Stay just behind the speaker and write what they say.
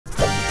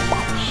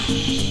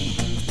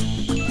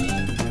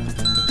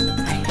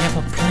I have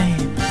a plan.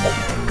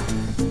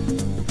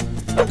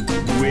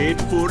 Wait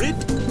for it.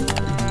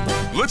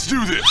 Let's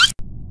do this!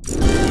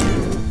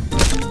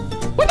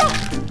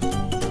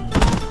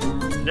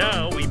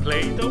 Now we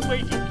play the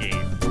waiting game.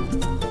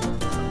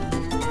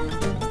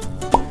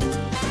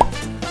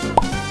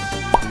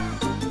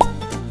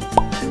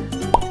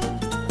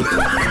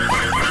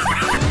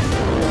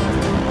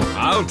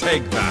 I'll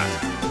take that.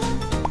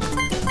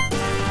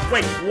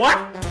 Wait, what?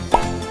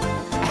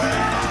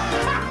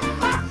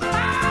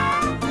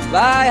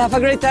 Bye, have a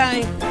great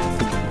time.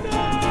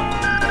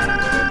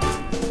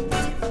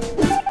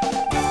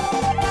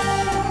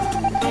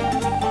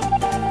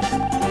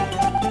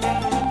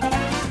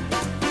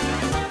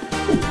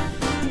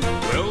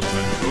 Well,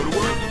 time to go to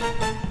work.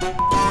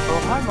 Oh,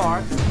 hi,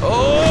 Mark.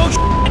 Oh,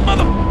 shit,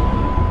 mother...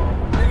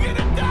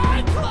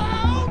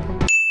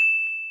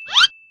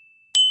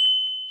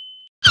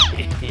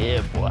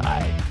 Yeah, boy.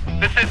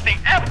 This is the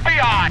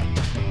FBI!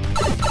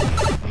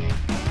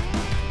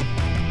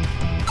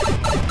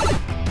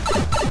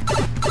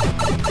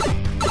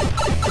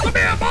 Come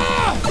here, boy!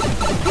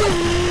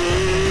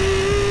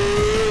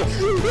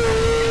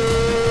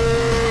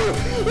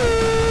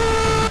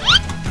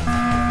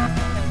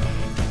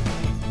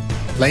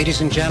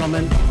 Ladies and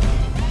gentlemen,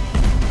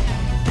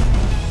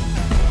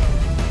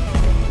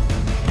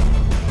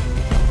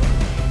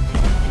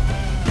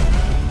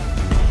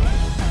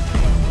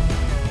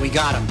 we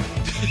got him.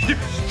 You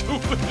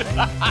stupid...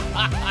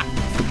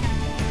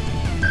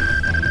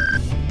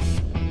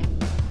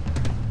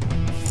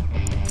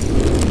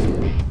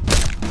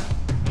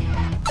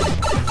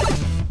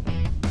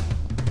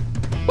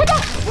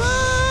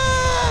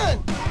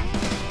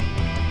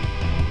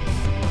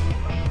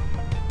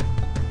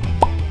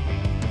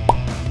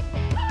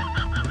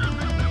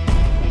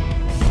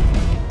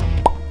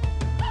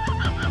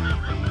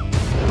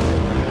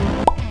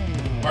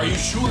 Are you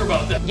sure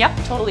about that? Yep,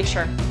 totally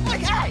sure.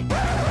 Okay.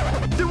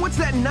 Then what's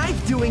that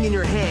knife doing in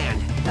your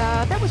hand?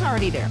 That was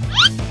already there.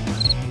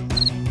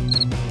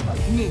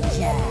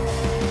 Ninja.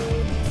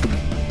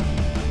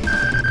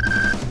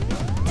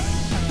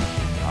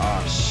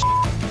 Oh,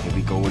 here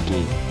we go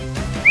again.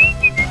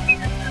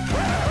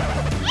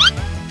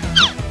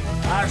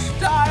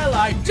 Hostile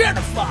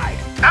identified.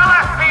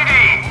 LSPD!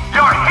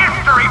 Your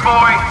history,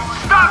 boy!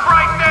 Stop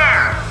right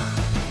there!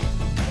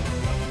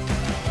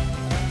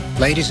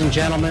 Ladies and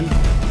gentlemen,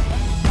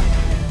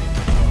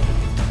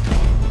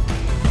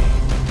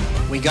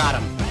 we got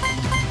him.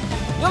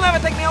 You'll never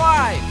take me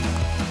alive!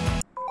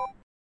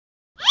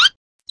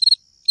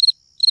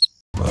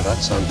 Well,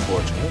 that's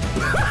unfortunate.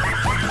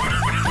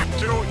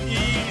 Too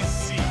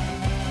easy.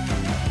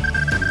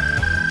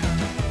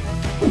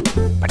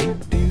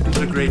 It's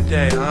a great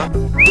day, huh?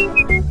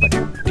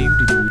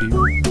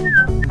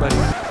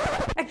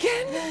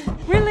 Again?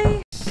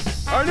 Really?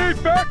 I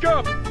need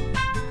backup!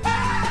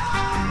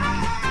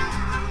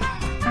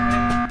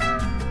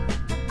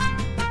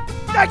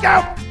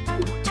 Backup!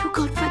 Too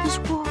good for this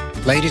war.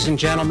 Ladies and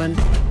gentlemen,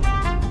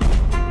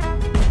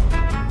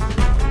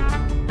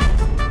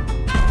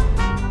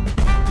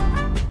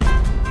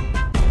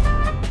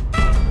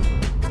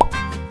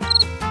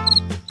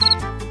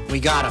 we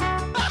got him.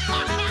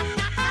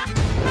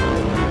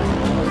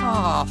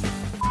 Oh,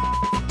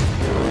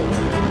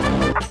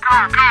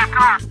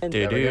 Do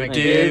do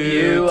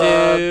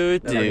do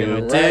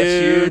do let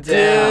you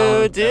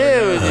down.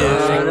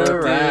 Turn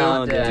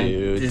around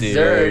and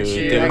desert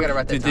you. I gotta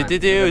write that time.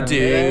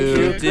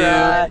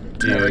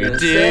 Never gonna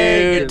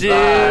say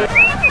goodbye.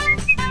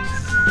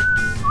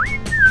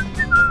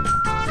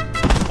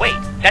 Wait,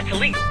 that's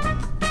illegal.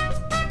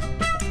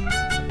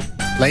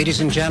 Ladies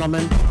and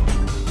gentlemen,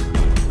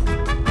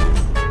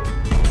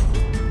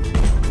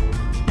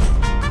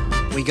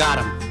 we got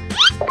him.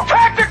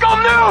 Tactical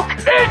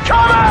nuke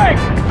incoming!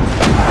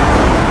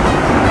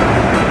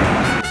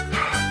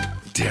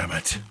 Damn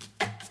it.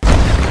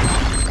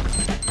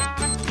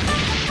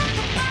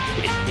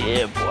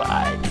 Yeah,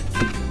 boy.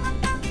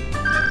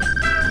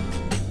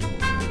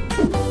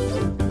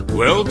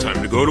 Well,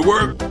 time to go to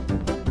work.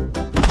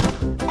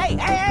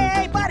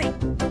 hey, buddy!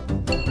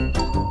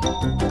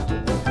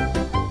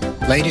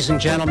 Ladies and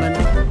gentlemen,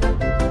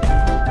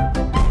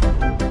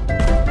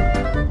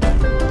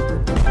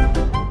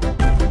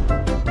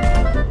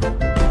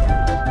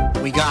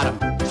 we got him.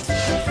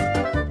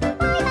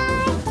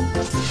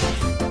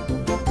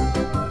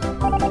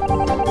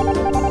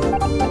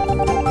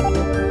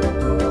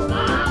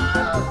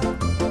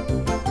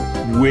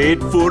 Wait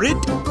for it.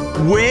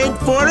 Wait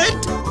for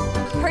it.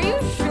 Are you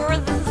sure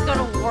this is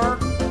gonna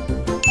work?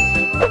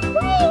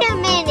 Wait a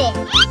minute.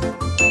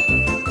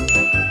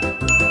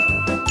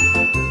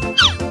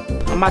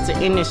 I'm about to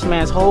end this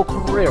man's whole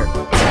career.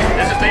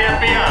 This is the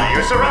FBI.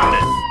 You're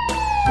surrounded.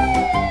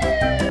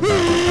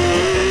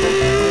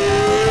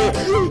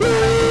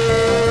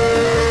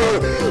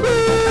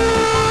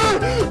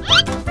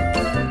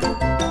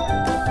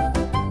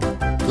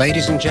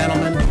 Ladies and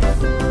gentlemen,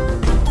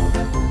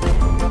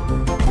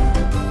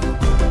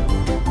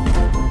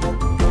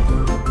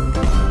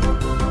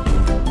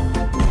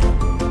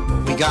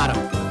 we got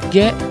him.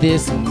 Get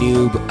this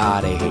noob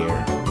out of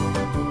here.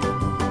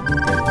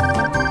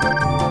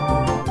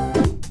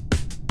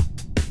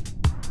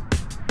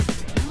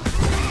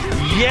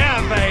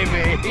 Yeah,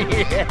 baby!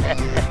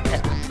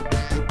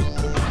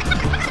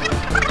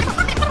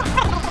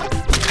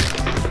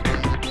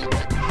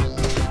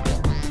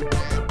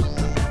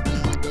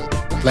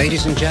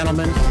 Ladies and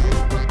gentlemen,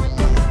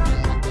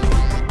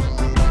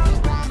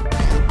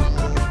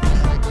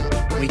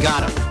 we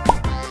got him.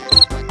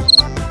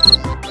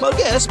 Well,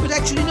 yes, but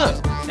actually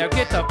no. Now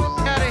get the f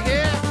out of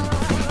here.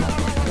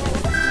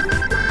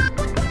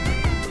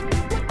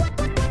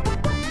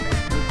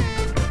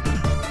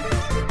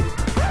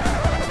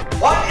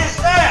 What is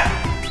that?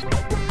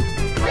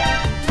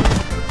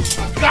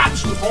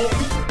 Got you,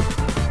 homie.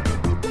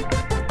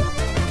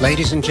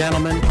 Ladies and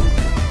gentlemen,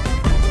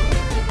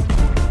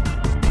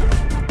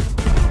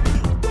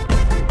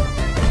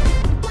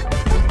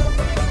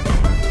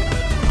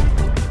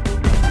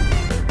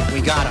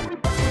 we got him.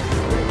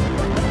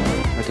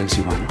 I don't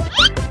see why not.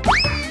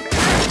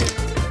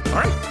 All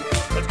right,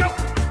 let's go.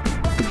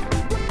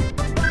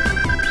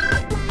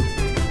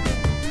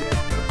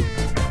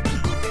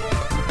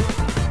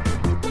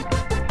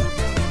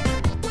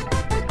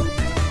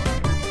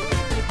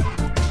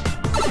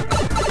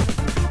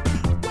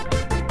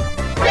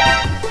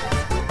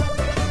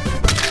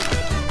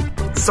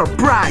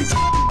 Surprise!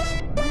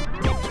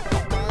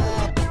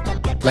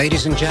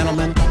 Ladies and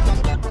gentlemen,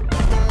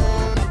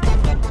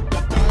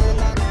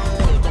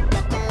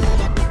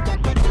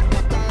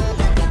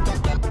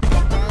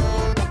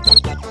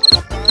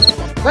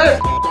 Hey,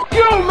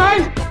 you,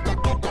 man!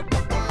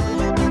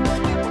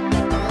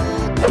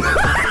 Well,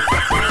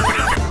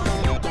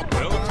 time to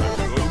go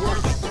to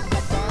work.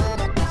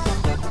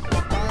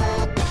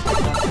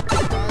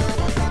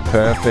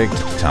 Perfect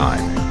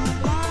timing.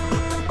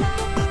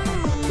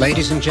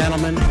 ladies and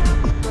gentlemen,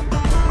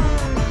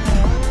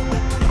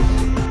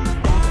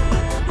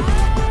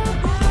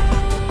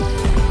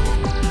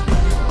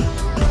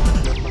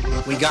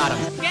 we got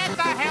him. Get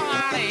the hell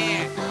out of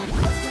here.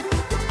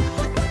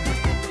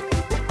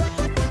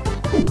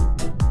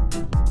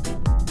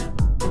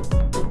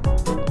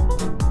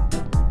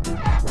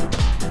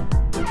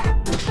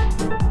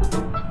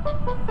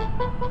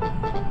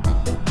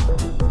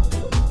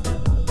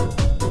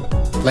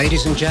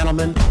 Ladies and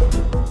gentlemen,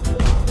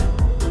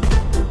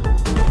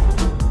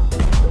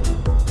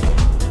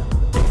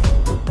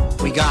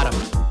 we got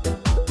him.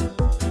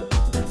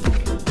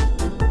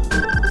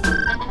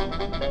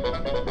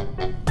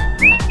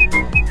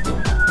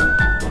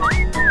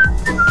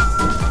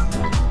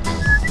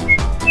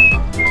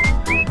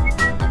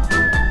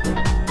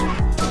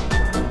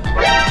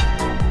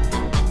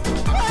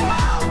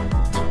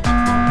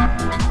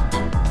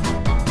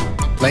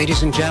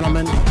 Ladies and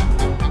gentlemen,